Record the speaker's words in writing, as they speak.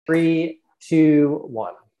3, 2,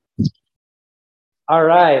 1. All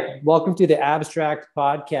right. Welcome to the Abstract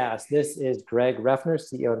Podcast. This is Greg Reffner,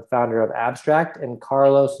 CEO and founder of Abstract, and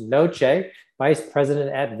Carlos Nouche, Vice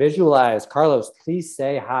President at Visualize. Carlos, please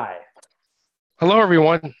say hi. Hello,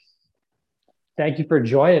 everyone. Thank you for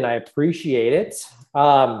joining. I appreciate it.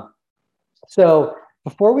 So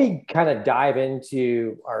before we kind of dive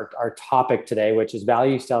into our topic today, which is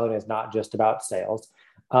value selling is not just about sales,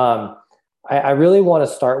 I really want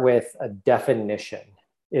to start with a definition,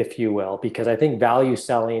 if you will, because I think value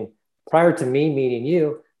selling, prior to me meeting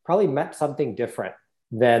you, probably meant something different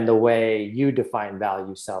than the way you define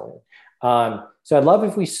value selling. So I'd love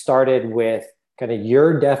if we started with kind of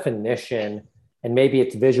your definition, and maybe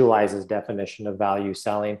it's Visualize's definition of value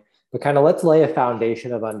selling, but kind of let's lay a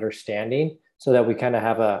foundation of understanding so that we kind of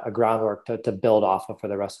have a groundwork to build off of for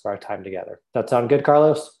the rest of our time together. Does that sound good,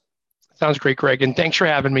 Carlos? Sounds great, Greg. And thanks for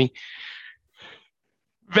having me.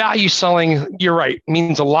 Value selling, you're right,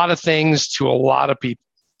 means a lot of things to a lot of people.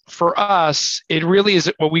 For us, it really is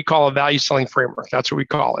what we call a value selling framework. That's what we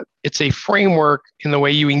call it. It's a framework in the way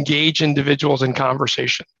you engage individuals in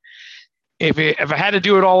conversation. If I had to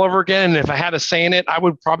do it all over again, and if I had a say in it, I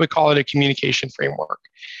would probably call it a communication framework,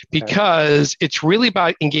 because it's really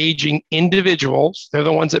about engaging individuals. They're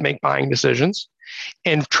the ones that make buying decisions,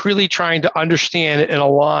 and truly trying to understand and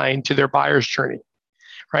align to their buyer's journey.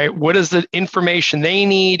 Right? What is the information they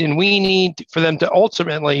need and we need for them to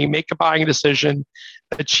ultimately make a buying decision,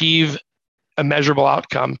 achieve a measurable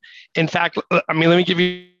outcome? In fact, let me give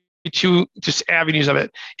you two just avenues of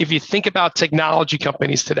it. If you think about technology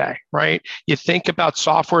companies today, right? You think about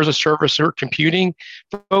software as a service or computing,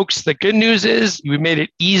 folks, the good news is we made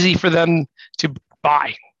it easy for them to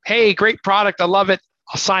buy. Hey, great product. I love it.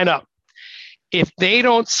 I'll sign up. If they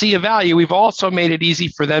don't see a value, we've also made it easy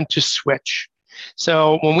for them to switch.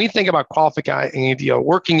 So when we think about qualifying a deal,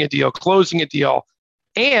 working a deal, closing a deal,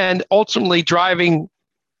 and ultimately driving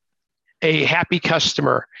a happy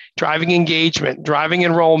customer, driving engagement, driving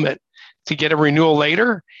enrollment to get a renewal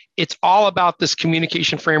later, it's all about this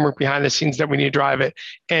communication framework behind the scenes that we need to drive it.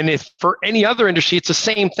 And if for any other industry, it's the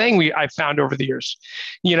same thing I've found over the years.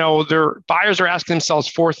 You know, their buyers are asking themselves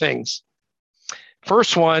 4 things.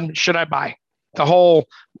 First one, should I buy? The whole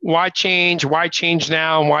why change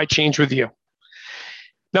now, and why change with you?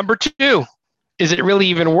 Number 2, is it really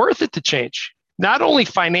even worth it to change? Not only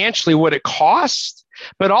financially what it costs,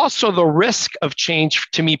 but also the risk of change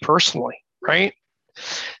to me personally, right?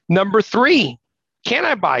 Number 3, can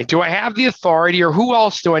I buy? Do I have the authority, or who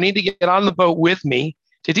else do I need to get on the boat with me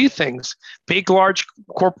to do things? Big, large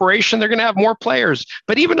corporation, they're going to have more players.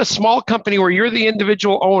 But even a small company where you're the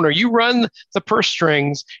individual owner, you run the purse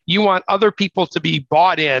strings, you want other people to be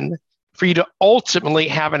bought in for you to ultimately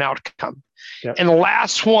have an outcome. Yep. And the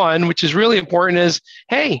last one, which is really important, is,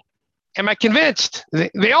 hey, am I convinced?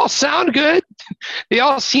 They all sound good. They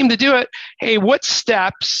all seem to do it. Hey, what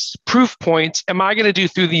steps, proof points am I going to do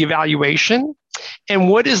through the evaluation? And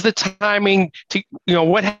what is the timing to,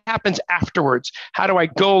 what happens afterwards? How do I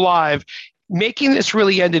go live? Making this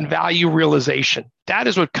really end in value realization. That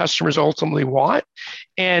is what customers ultimately want.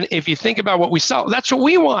 And if you think about what we sell, that's what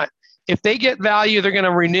we want. If they get value, they're going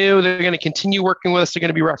to renew, they're going to continue working with us, they're going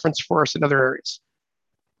to be referenced for us in other areas.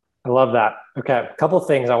 I love that. Okay, a couple of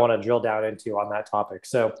things I want to drill down into on that topic.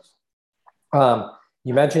 So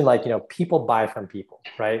you mentioned people buy from people,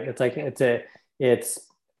 right? It's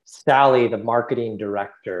Sally, the marketing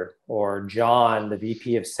director, or John, the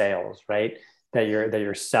VP of sales, right? That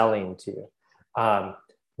you're selling to.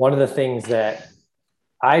 One of the things that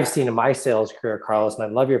I've seen in my sales career, Carlos, and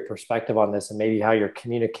I'd love your perspective on this, and maybe how your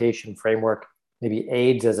communication framework maybe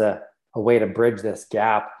aids as a way to bridge this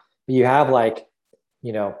gap. But you have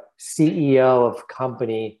CEO of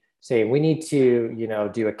company saying we need to,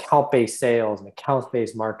 do account-based sales and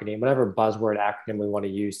accounts-based marketing, whatever buzzword acronym we want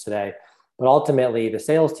to use today. But ultimately, the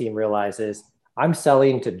sales team realizes I'm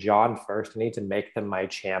selling to John first. I need to make them my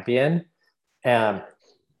champion. And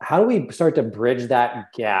how do we start to bridge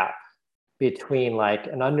that gap between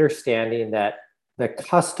an understanding that the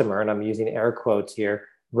customer, and I'm using air quotes here,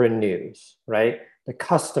 renews, right? The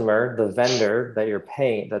customer, the vendor that you're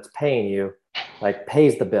paying, that's paying you,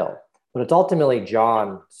 pays the bill. But it's ultimately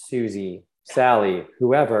John, Susie, Sally,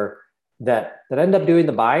 whoever that end up doing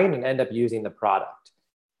the buying and end up using the product.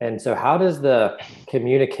 And so how does the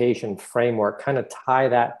communication framework kind of tie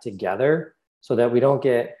that together so that we don't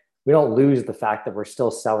lose the fact that we're still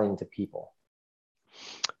selling to people?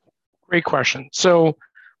 Great question. So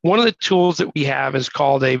one of the tools that we have is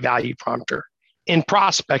called a value prompter. In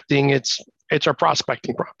prospecting, it's our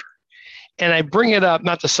prospecting prompter. And I bring it up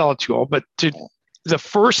not to sell a tool, but to the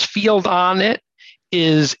first field on it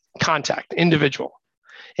is contact, individual.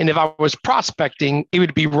 And if I was prospecting, it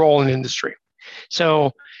would be role in industry.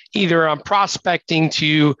 So either I'm prospecting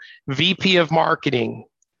to VP of marketing,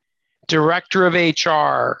 director of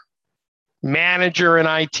HR, manager in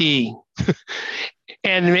IT,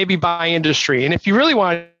 and maybe by industry. And if you really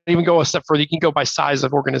want to even go a step further, you can go by size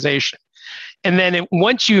of organization. And then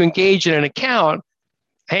once you engage in an account,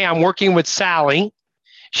 hey, I'm working with Sally.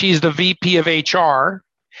 She's the VP of HR.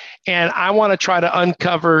 And I want to try to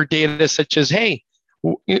uncover data such as, hey,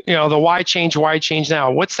 the why change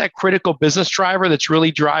now? What's that critical business driver that's really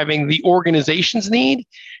driving the organization's need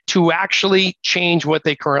to actually change what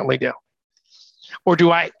they currently do? Or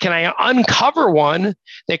can I uncover one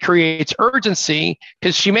that creates urgency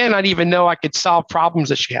because she may not even know I could solve problems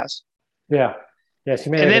that she has. Yeah. Yeah.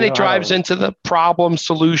 She may and then it drives into the problem,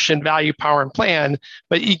 solution, value, power, and plan.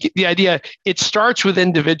 But you get the idea, it starts with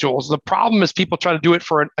individuals. The problem is people try to do it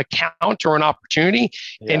for an account or an opportunity.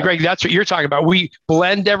 Yeah. And Greg, that's what you're talking about. We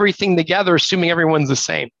blend everything together, assuming everyone's the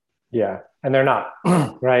same. Yeah. And they're not,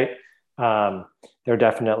 right? They're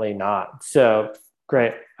definitely not. So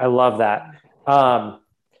great. I love that.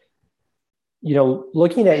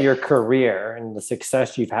 Looking at your career and the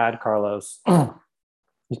success you've had, Carlos,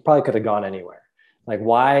 you probably could have gone anywhere. Like,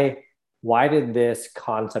 why did this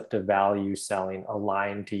concept of value selling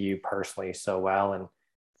align to you personally so well? And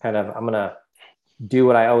kind of, I'm going to do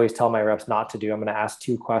what I always tell my reps not to do. I'm going to ask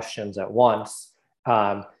two questions at once.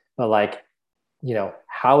 But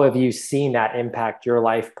how have you seen that impact your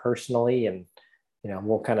life personally? And,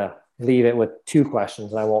 we'll kind of leave it with two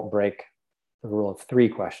questions, and I won't break the rule of three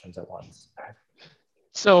questions at once.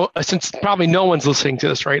 So since probably no one's listening to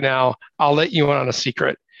this right now, I'll let you in on a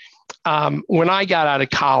secret. When I got out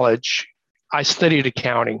of college, I studied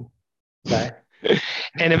accounting. Okay.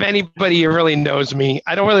 And if anybody really knows me,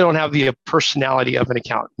 I don't have the personality of an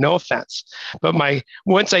accountant. No offense. But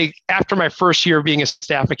after my first year of being a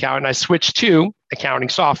staff accountant, I switched to accounting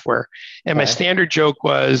software. And my standard joke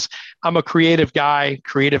was, I'm a creative guy,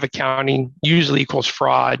 creative accounting usually equals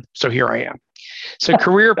fraud. So here I am. So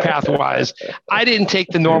career path wise, I didn't take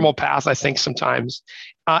the normal path, I think sometimes.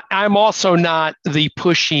 I'm also not the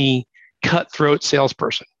pushy, cutthroat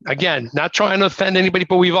salesperson. Again, not trying to offend anybody,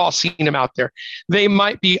 but we've all seen them out there. They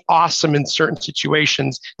might be awesome in certain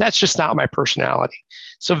situations. That's just not my personality.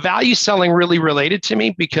 So value selling really related to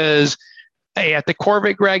me because, hey, at the core of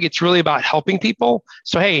it, Greg, it's really about helping people.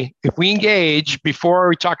 So, hey, if we engage, before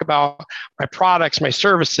we talk about my products, my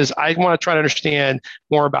services, I want to try to understand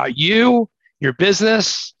more about you, your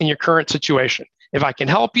business, and your current situation. If I can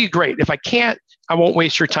help you, great. If I can't, I won't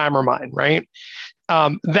waste your time or mine, right?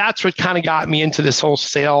 That's what kind of got me into this whole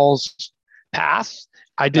sales path.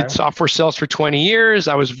 I did software sales for 20 years.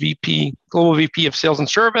 I was global VP of sales and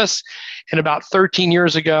service. And about 13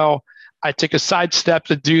 years ago, I took a sidestep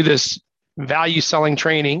to do this value selling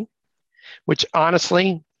training, which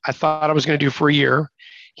honestly, I thought I was going to do for a year.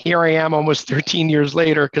 Here I am almost 13 years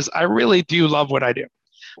later, because I really do love what I do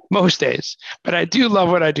most days, but I do love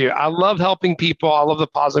what I do. I love helping people. I love the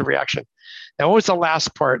positive reaction. Now, what was the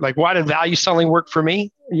last part? Like, why did value selling work for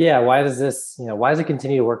me? Yeah. Why does it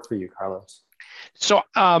continue to work for you, Carlos? So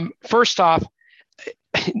first off,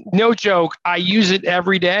 no joke, I use it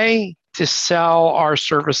every day to sell our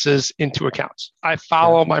services into accounts. I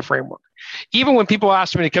follow my framework. Even when people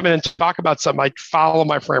ask me to come in and talk about something, I follow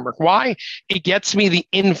my framework. Why? It gets me the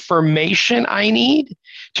information I need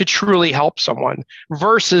to truly help someone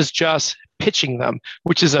versus just pitching them,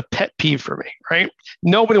 which is a pet peeve for me, right?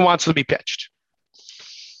 Nobody wants to be pitched.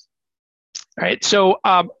 Right. So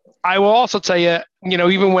I will also tell you,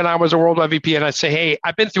 even when I was a worldwide VP and I say, hey,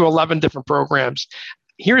 I've been through 11 different programs.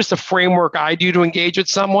 Here's the framework I do to engage with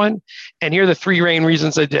someone. And here are the three main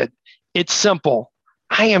reasons I did. It's simple.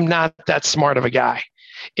 I am not that smart of a guy.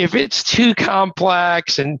 If it's too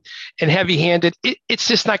complex and heavy-handed, it's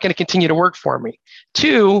just not going to continue to work for me.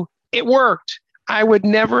 Two, it worked. I would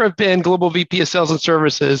never have been Global VP of Sales and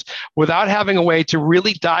Services without having a way to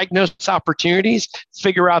really diagnose opportunities,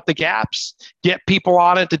 figure out the gaps, get people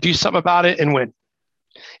on it to do something about it, and win.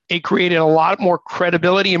 It created a lot more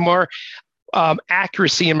credibility and more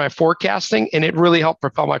accuracy in my forecasting, and it really helped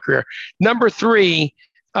propel my career. Number three,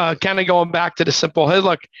 kind of going back to the simple, hey,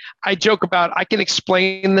 look, I joke about, I can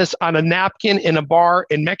explain this on a napkin in a bar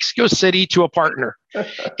in Mexico City to a partner.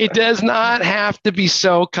 It does not have to be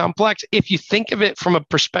so complex. If you think of it from a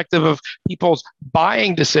perspective of people's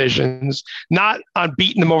buying decisions, not on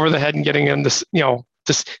beating them over the head and getting them this,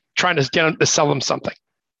 just trying to get them to sell them something.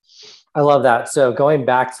 I love that. So going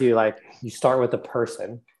back to you start with the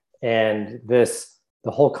person, and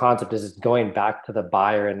the whole concept is going back to the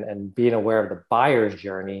buyer and being aware of the buyer's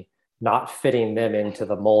journey not fitting them into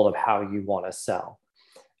the mold of how you want to sell.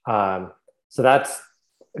 So that's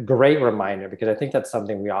a great reminder, because I think that's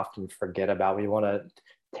something we often forget about. We want to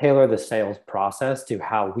tailor the sales process to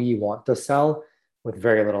how we want to sell, with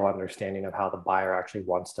very little understanding of how the buyer actually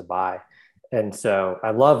wants to buy. And so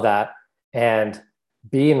I love that. And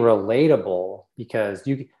being relatable, because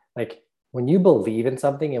you like, when you believe in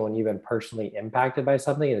something and when you've been personally impacted by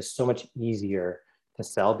something, it is so much easier to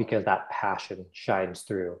sell, because that passion shines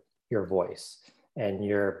through your voice and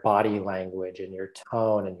your body language and your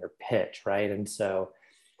tone and your pitch, right? And so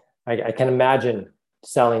I can imagine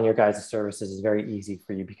selling your guys' services is very easy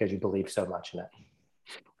for you because you believe so much in it.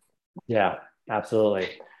 Yeah, absolutely.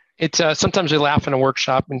 It's sometimes we laugh in a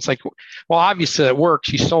workshop and it's like, well, obviously it works.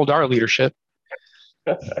 You sold our leadership.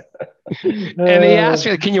 And they asked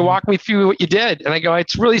me, can you walk me through what you did? And I go,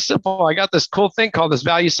 it's really simple. I got this cool thing called this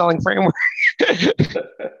value selling framework.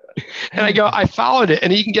 And I go, I followed it,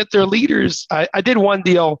 and you can get their leaders. I did one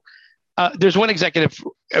deal. There's one executive,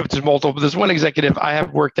 there's multiple, but there's one executive I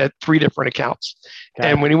have worked at 3 different accounts.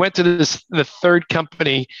 Okay. And when he went to the third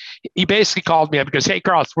company, he basically called me up and goes, hey,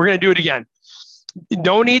 Carlos, we're going to do it again.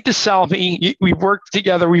 No need to sell me. We've worked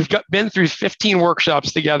together. We've been through 15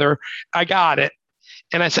 workshops together. I got it.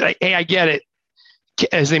 And I said, hey, I get it.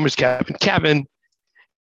 His name was Kevin. Kevin,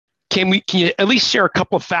 can you at least share a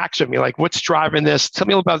couple of facts with me? Like, what's driving this? Tell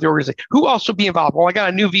me about the organization. Who also be involved? Well, I got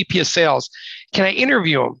a new VP of sales. Can I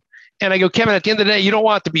interview him? And I go, Kevin, at the end of the day, you don't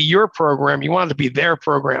want it to be your program. You want it to be their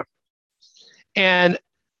program. And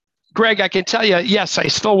Greg, I can tell you, yes, I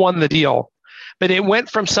still won the deal. But it went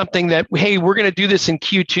from something that, hey, we're going to do this in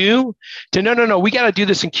Q2 to no, we got to do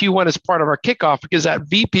this in Q1 as part of our kickoff, because that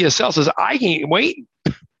VP of sales says, I ain't waiting.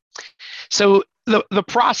 So the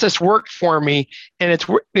process worked for me. And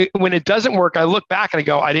when it doesn't work, I look back and I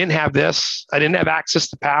go, I didn't have this. I didn't have access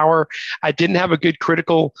to power. I didn't have a good,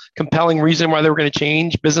 critical, compelling reason why they were going to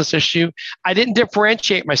change, business issue. I didn't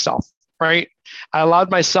differentiate myself, right? I allowed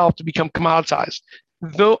myself to become commoditized.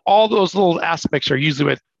 Though all those little aspects are usually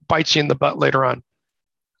what bites you in the butt later on.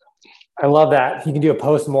 I love that. You can do a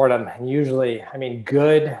post-mortem. And usually,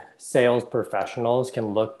 good sales professionals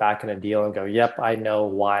can look back in a deal and go, yep, I know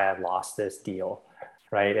why I lost this deal,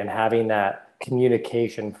 right? And having that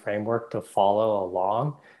communication framework to follow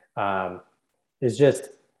along is just,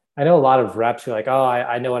 I know a lot of reps who are like, oh,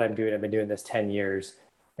 I know what I'm doing. I've been doing this 10 years.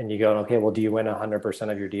 And you go, okay, well, do you win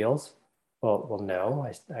 100% of your deals? Well, no,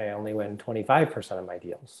 I only win 25% of my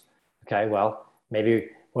deals. Okay, well, maybe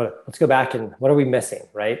let's go back and what are we missing,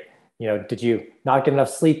 right? Did you not get enough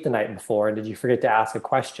sleep the night before? And did you forget to ask a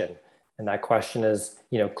question? And that question is,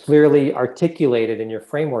 clearly articulated in your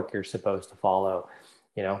framework you're supposed to follow,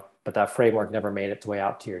 but that framework never made its way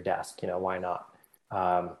out to your desk. Why not?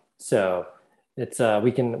 So it's,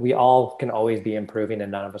 we all can always be improving,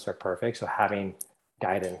 and none of us are perfect. So having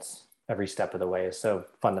guidance every step of the way is so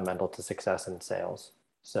fundamental to success in sales.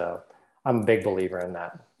 So I'm a big believer in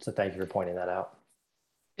that. So thank you for pointing that out.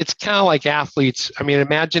 It's kind of like athletes.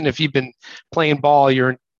 Imagine if you've been playing ball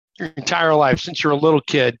your entire life since you're a little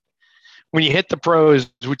kid. When you hit the pros,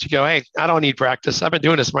 would you go, hey, I don't need practice. I've been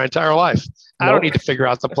doing this my entire life. I don't need to figure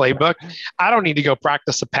out the playbook. I don't need to go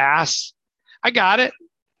practice a pass. I got it.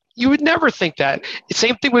 You would never think that.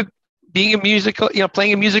 Same thing with being a musical,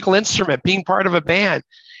 playing a musical instrument, being part of a band.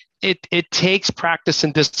 It takes practice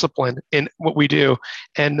and discipline in what we do.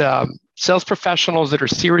 And sales professionals that are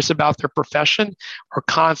serious about their profession are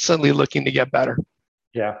constantly looking to get better.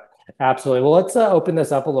 Yeah, absolutely. Well, let's open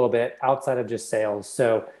this up a little bit outside of just sales.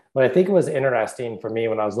 So what I think was interesting for me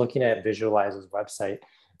when I was looking at Visualize's website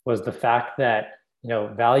was the fact that,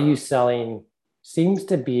 value selling seems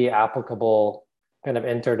to be applicable kind of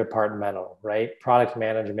interdepartmental, right? Product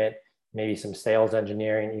management, maybe some sales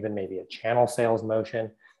engineering, even maybe a channel sales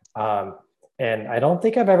motion. And I don't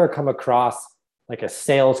think I've ever come across like a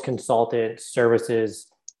sales consultant services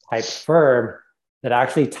type firm that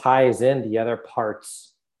actually ties in the other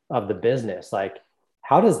parts of the business. Like,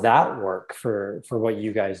 how does that work for what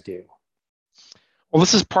you guys do? Well,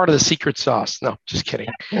 this is part of the secret sauce. No, just kidding.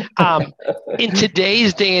 In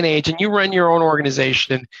today's day and age, and you run your own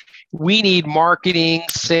organization, we need marketing,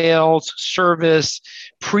 sales, service,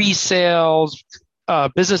 pre-sales,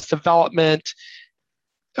 business development.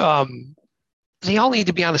 They all need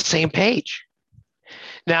to be on the same page.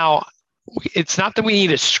 Now, it's not that we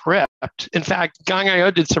need a script. In fact,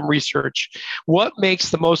 Gang.io did some research. What makes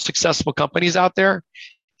the most successful companies out there?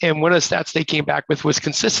 And one of the stats they came back with was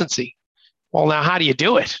consistency. Well, now how do you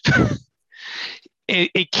do it?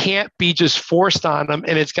 It can't be just forced on them,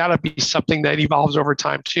 and it's got to be something that evolves over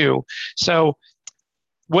time too. So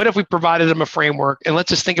what if we provided them a framework? And let's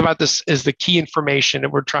just think about this as the key information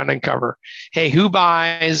that we're trying to uncover. Hey, who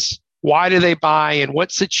buys? Why do they buy? In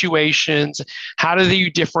what situations? How do they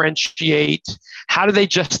differentiate? How do they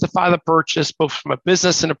justify the purchase, both from a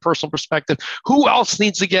business and a personal perspective? Who else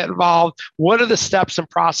needs to get involved? What are the steps and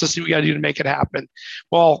processes we got to do to make it happen?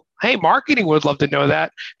 Well, hey, marketing would love to know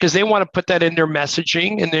that because they want to put that in their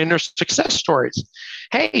messaging and in their success stories.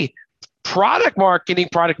 Hey, product marketing,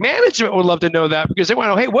 product management would love to know that because they want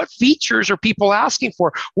to know, hey, what features are people asking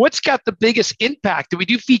for? What's got the biggest impact? Do we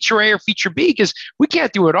do feature A or feature B? Because we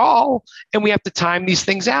can't do it all, and we have to time these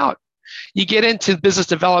things out. You get into business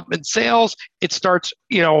development sales, it starts,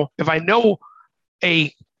 if I know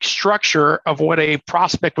a structure of what a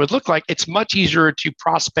prospect would look like, it's much easier to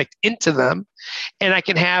prospect into them, and I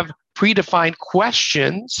can have predefined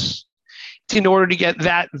questions in order to get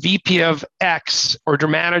that VP of X or the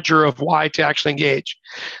manager of Y to actually engage.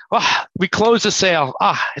 We close the sale.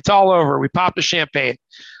 It's all over. We pop the champagne.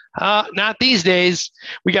 Not these days.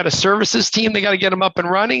 We got a services team. They got to get them up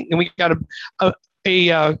and running. And we got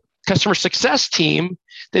a customer success team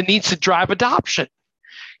that needs to drive adoption.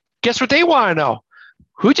 Guess what they want to know?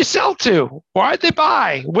 Who'd you sell to? Why did they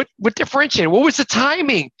buy? What differentiated? What was the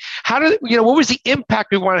timing? What was the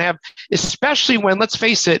impact we want to have? Especially when, let's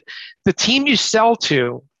face it, the team you sell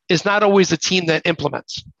to is not always the team that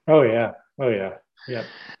implements. Oh yeah. Yep.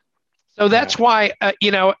 So that's why,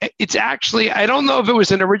 it's actually, I don't know if it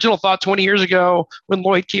was an original thought 20 years ago when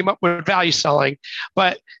Lloyd came up with value selling,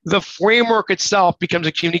 but the framework itself becomes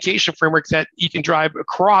a communication framework that you can drive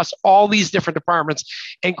across all these different departments.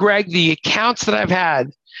 And Greg, the accounts that I've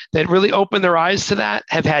had that really opened their eyes to that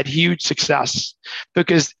have had huge success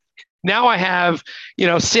because now I have,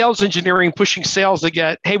 sales engineering pushing sales to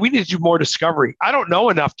get, hey, we need to do more discovery. I don't know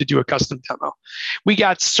enough to do a custom demo. We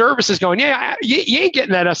got services going, you ain't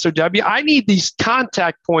getting that SOW. I need these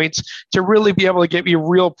contact points to really be able to get me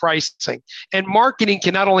real pricing. And marketing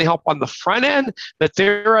can not only help on the front end, but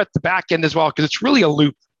they're at the back end as well, because it's really a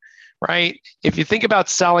loop, right? If you think about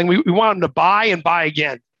selling, we want them to buy and buy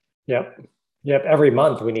again. Yep. Every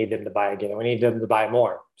month we need them to buy again. We need them to buy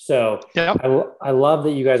more. So yep. I love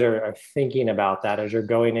that you guys are thinking about that as you're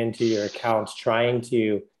going into your accounts, trying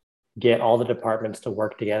to get all the departments to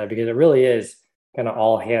work together, because it really is kind of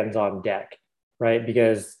all hands on deck, right?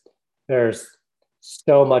 Because there's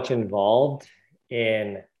so much involved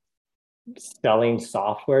in selling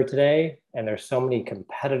software today, and there's so many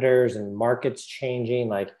competitors and markets changing.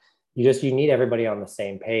 Like you need everybody on the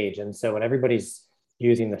same page. And so when everybody's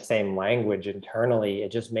using the same language internally,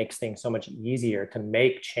 it just makes things so much easier to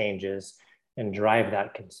make changes and drive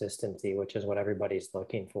that consistency, which is what everybody's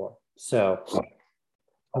looking for. So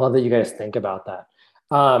I love that you guys think about that.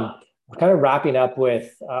 We're kind of wrapping up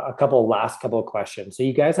with a last couple of questions. So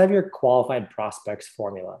you guys have your qualified prospects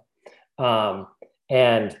formula.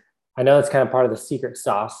 And I know it's kind of part of the secret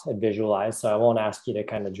sauce at Visualize, so I won't ask you to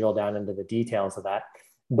kind of drill down into the details of that.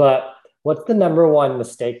 But what's the number one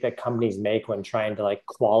mistake that companies make when trying to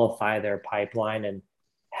qualify their pipeline? And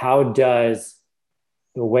how does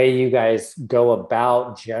the way you guys go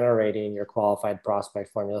about generating your qualified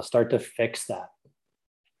prospect formula start to fix that?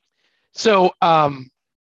 So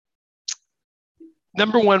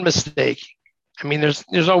number one mistake, I mean,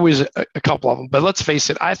 there's always a couple of them, but let's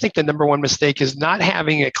face it. I think the number one mistake is not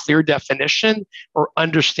having a clear definition or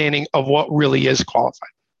understanding of what really is qualified.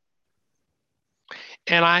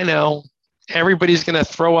 And I know everybody's going to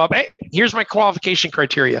throw up, hey, here's my qualification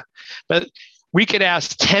criteria. But we could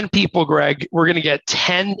ask 10 people, Greg, we're going to get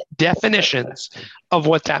 10 definitions of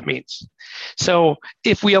what that means. So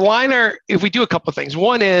if we do a couple of things.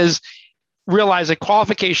 One is realize that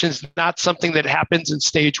qualification is not something that happens in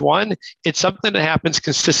stage one. It's something that happens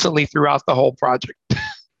consistently throughout the whole project.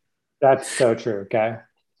 That's so true. Okay.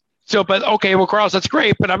 So, but okay, well, Carlos, that's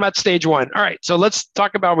great, but I'm at stage one. All right, so let's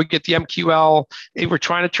talk about, we get the MQL. We're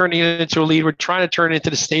trying to turn it into a lead. We're trying to turn it into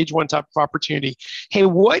the stage one type of opportunity. Hey,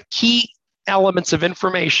 what key elements of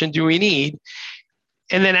information do we need?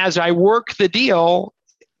 And then as I work the deal,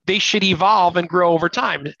 they should evolve and grow over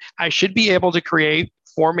time. I should be able to create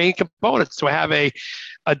 4 main components. So I have a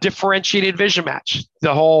differentiated vision match.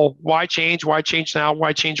 The whole why change now,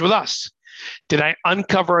 why change with us? Did I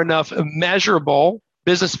uncover enough measurable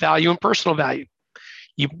business value and personal value?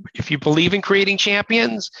 If you believe in creating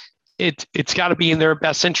champions, it's got to be in their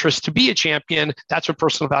best interest to be a champion. That's what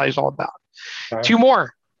personal value is all about. Right. 2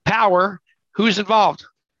 more, power. Who's involved?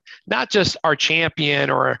 Not just our champion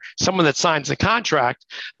or someone that signs the contract,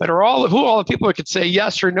 but all the people that could say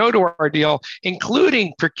yes or no to our deal,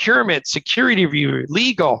 including procurement, security review,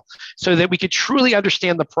 legal, so that we could truly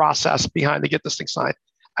understand the process behind to get this thing signed.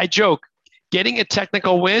 I joke, Getting a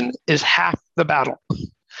technical win is half the battle.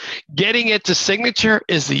 Getting it to signature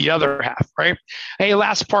is the other half, right? Hey,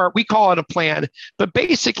 last part, we call it a plan, but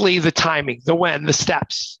basically the timing, the when, the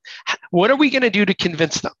steps. What are we going to do to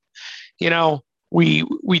convince them? We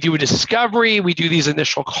do a discovery, we do these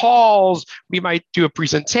initial calls, we might do a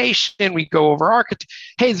presentation, we go over architect.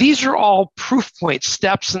 Hey, these are all proof points,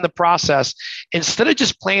 steps in the process. Instead of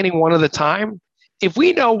just planning one at a time, if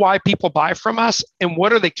we know why people buy from us and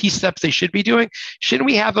what are the key steps they should be doing, shouldn't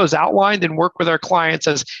we have those outlined and work with our clients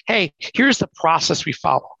as, hey, here's the process we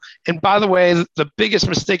follow. And by the way, the biggest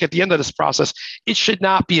mistake at the end of this process, it should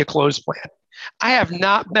not be a close plan. I have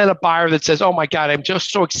not met a buyer that says, oh my God, I'm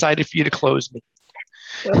just so excited for you to close me.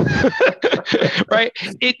 Right?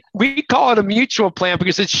 We call it a mutual plan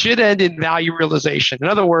because it should end in value realization. In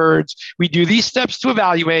other words, we do these steps to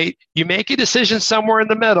evaluate. You make a decision somewhere in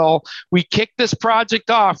the middle. We kick this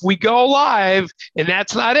project off. We go live, and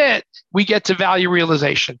that's not it. We get to value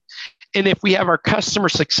realization. And if we have our customer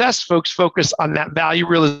success folks focus on that value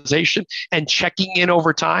realization and checking in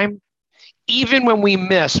over time, even when we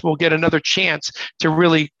miss, we'll get another chance to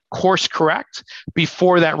really course correct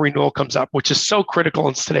before that renewal comes up, which is so critical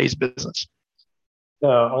in today's business. So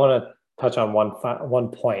I want to touch on one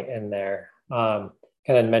point in there. Kind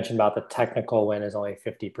of mentioned about the technical win is only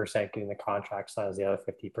 50%, getting the contract signed is the other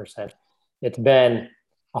 50%. It's been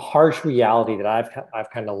a harsh reality that I've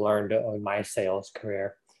kind of learned in my sales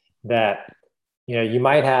career that you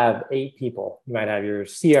might have 8 people. You might have your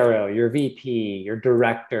CRO, your VP, your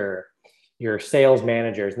director, your sales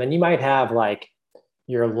managers, and then you might have like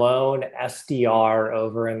your lone SDR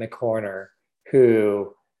over in the corner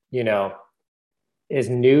who, is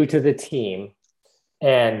new to the team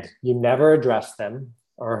and you never address them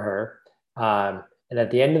or her. And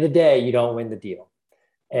at the end of the day, you don't win the deal.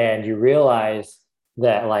 And you realize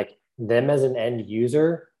that like them as an end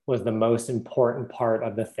user was the most important part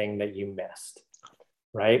of the thing that you missed,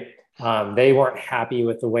 right? They weren't happy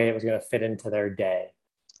with the way it was going to fit into their day.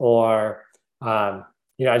 Or, I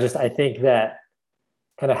think that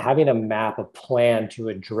kind of having a map, a plan to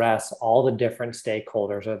address all the different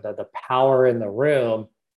stakeholders or the power in the room,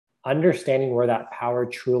 understanding where that power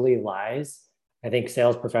truly lies. I think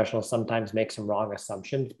sales professionals sometimes make some wrong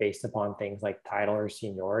assumptions based upon things like title or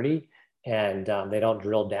seniority, and they don't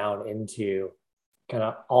drill down into kind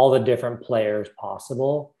of all the different players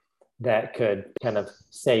possible that could kind of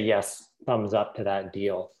say yes, thumbs up to that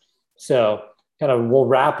deal. So kind of we'll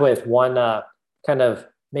wrap with one kind of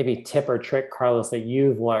maybe tip or trick, Carlos, that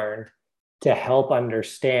you've learned to help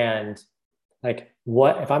understand, like,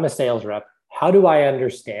 what if I'm a sales rep, how do I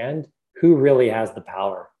understand who really has the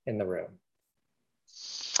power in the room?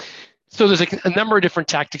 So there's a number of different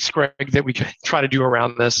tactics, Greg, that we can try to do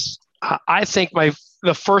around this. I think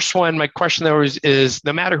the first one, my question there is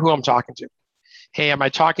no matter who I'm talking to. Hey, am I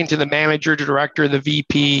talking to the manager, the director, the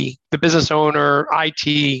VP, the business owner,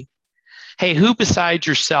 IT? Hey, who besides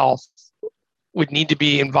yourself would need to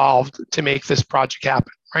be involved to make this project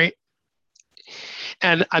happen, right?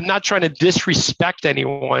 And I'm not trying to disrespect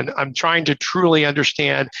anyone. I'm trying to truly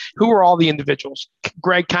understand who are all the individuals.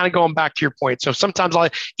 Greg, kind of going back to your point. So sometimes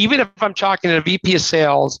even if I'm talking to a VP of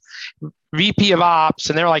sales, VP of ops,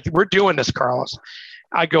 and they're like, we're doing this, Carlos.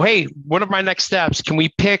 I go, hey, what are my next steps? Can we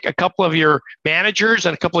pick a couple of your managers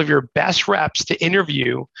and a couple of your best reps to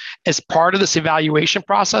interview as part of this evaluation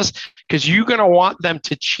process? Because you're going to want them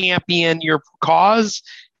to champion your cause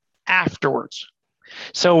afterwards.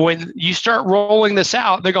 So when you start rolling this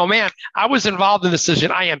out, they go, man, I was involved in this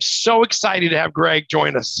decision. I am so excited to have Greg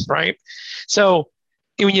join us, right? So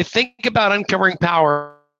when you think about uncovering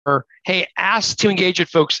power, hey, ask to engage with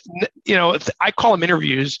folks. I call them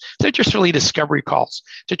interviews. They're just really discovery calls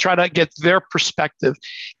to try to get their perspective.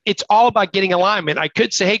 It's all about getting alignment. I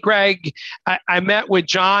could say, hey, Greg, I met with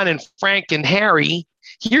John and Frank and Harry.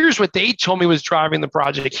 Here's what they told me was driving the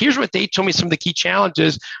project. Here's what they told me some of the key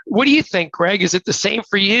challenges. What do you think, Greg? Is it the same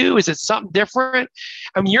for you? Is it something different?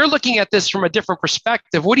 I mean, you're looking at this from a different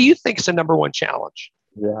perspective. What do you think is the number one challenge?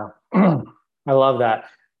 Yeah, I love that.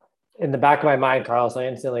 In the back of my mind, Carlos, I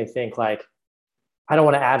instantly think like, I don't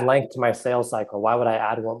want to add length to my sales cycle. Why would I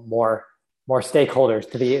add more stakeholders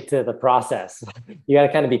to the process? You got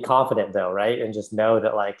to kind of be confident though, right? And just know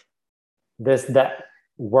that like that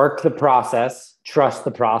work the process, trust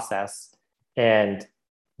the process, and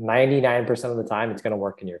 99% of the time it's going to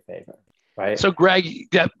work in your favor, right? So Greg,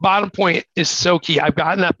 that bottom point is so key. I've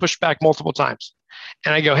gotten that pushback multiple times.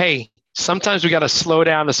 And I go, hey, sometimes we got to slow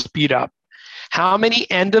down to speed up. How many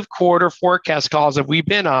end of quarter forecast calls have we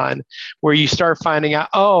been on where you start finding out,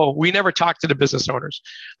 oh, we never talked to the business owners.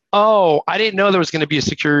 Oh, I didn't know there was going to be a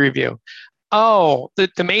security review. Oh,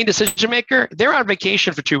 the main decision maker, they're on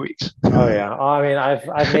vacation for 2 weeks. Oh yeah. Oh, I mean,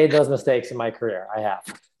 I've made those mistakes in my career. I have.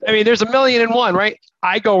 I mean, there's a million and one, right?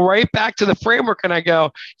 I go right back to the framework and I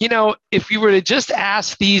go, if you were to just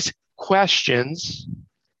ask these questions,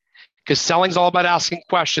 because selling's all about asking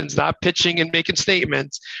questions, not pitching and making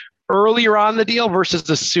statements earlier on the deal versus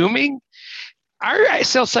assuming, our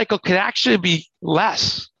sales cycle could actually be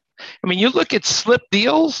less. I mean, you look at slip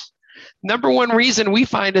deals, number one reason we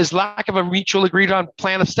find is lack of a mutual agreed on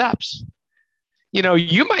plan of steps.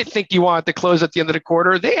 You might think you want it to close at the end of the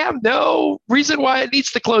quarter. They have no reason why it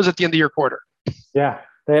needs to close at the end of your quarter. Yeah.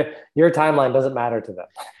 Your timeline doesn't matter to them.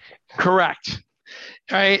 Correct.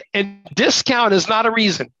 All right. And discount is not a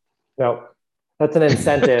reason. No, that's an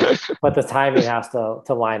incentive, but the timing has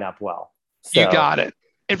to line up well. So, you got it.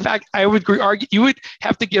 In fact, I would argue you would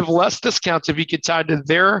have to give less discounts if you could tie to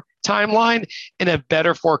their timeline and a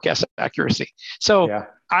better forecast accuracy. So yeah.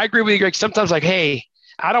 I agree with you, Greg. Sometimes hey,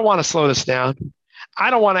 I don't want to slow this down. I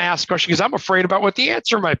don't want to ask a question because I'm afraid about what the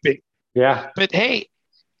answer might be. Yeah. But hey,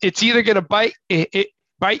 it's either going to bite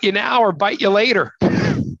you now or bite you later.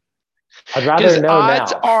 I'd rather know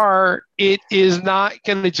odds now. are it is not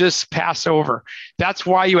going to just pass over. That's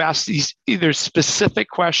why you ask these either specific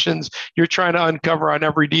questions you're trying to uncover on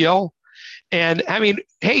every deal. And I mean,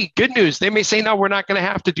 hey, good news. They may say, no, we're not going to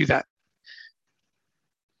have to do that.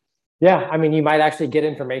 Yeah. I mean, you might actually get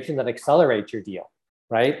information that accelerates your deal,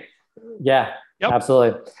 right? Yeah, yep.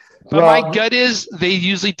 Absolutely. But my gut is they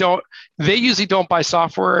usually don't buy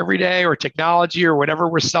software every day or technology or whatever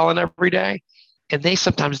we're selling every day. And they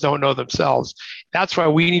sometimes don't know themselves. That's why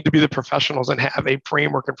we need to be the professionals and have a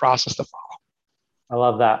framework and process to follow. I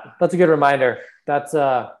love that. That's a good reminder. That's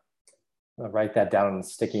I'll write that down on a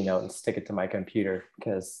sticky note and stick it to my computer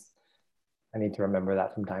because I need to remember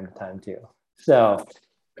that from time to time too. So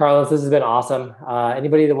Carlos, this has been awesome.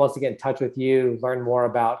 Anybody that wants to get in touch with you, learn more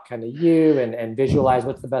about kind of you and visualize,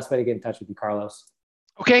 what's the best way to get in touch with you, Carlos?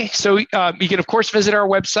 Okay, so you can, of course, visit our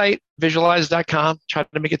website, visualize.com. Try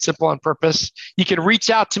to make it simple on purpose. You can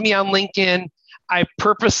reach out to me on LinkedIn. I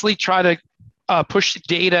purposely try to push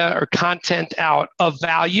data or content out of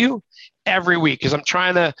value every week because I'm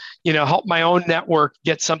trying to, help my own network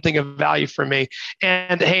get something of value for me.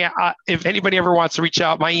 And hey, if anybody ever wants to reach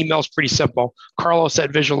out, my email is pretty simple,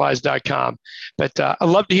 carlos@visualize.com. But I'd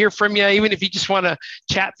love to hear from you, even if you just want to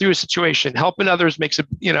chat through a situation. Helping others makes it,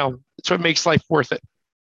 it's what makes life worth it.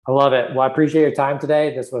 I love it. Well, I appreciate your time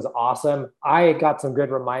today. This was awesome. I got some good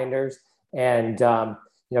reminders and, kind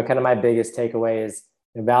of my biggest takeaway is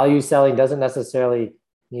value selling doesn't necessarily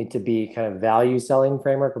need to be kind of value selling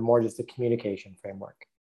framework, but more just a communication framework,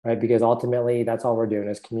 right? Because ultimately that's all we're doing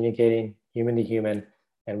is communicating human to human,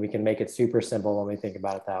 and we can make it super simple when we think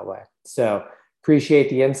about it that way. So appreciate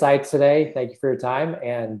the insights today. Thank you for your time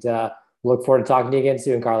and look forward to talking to you again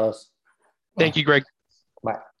soon, Carlos. Thank you, Greg. Bye.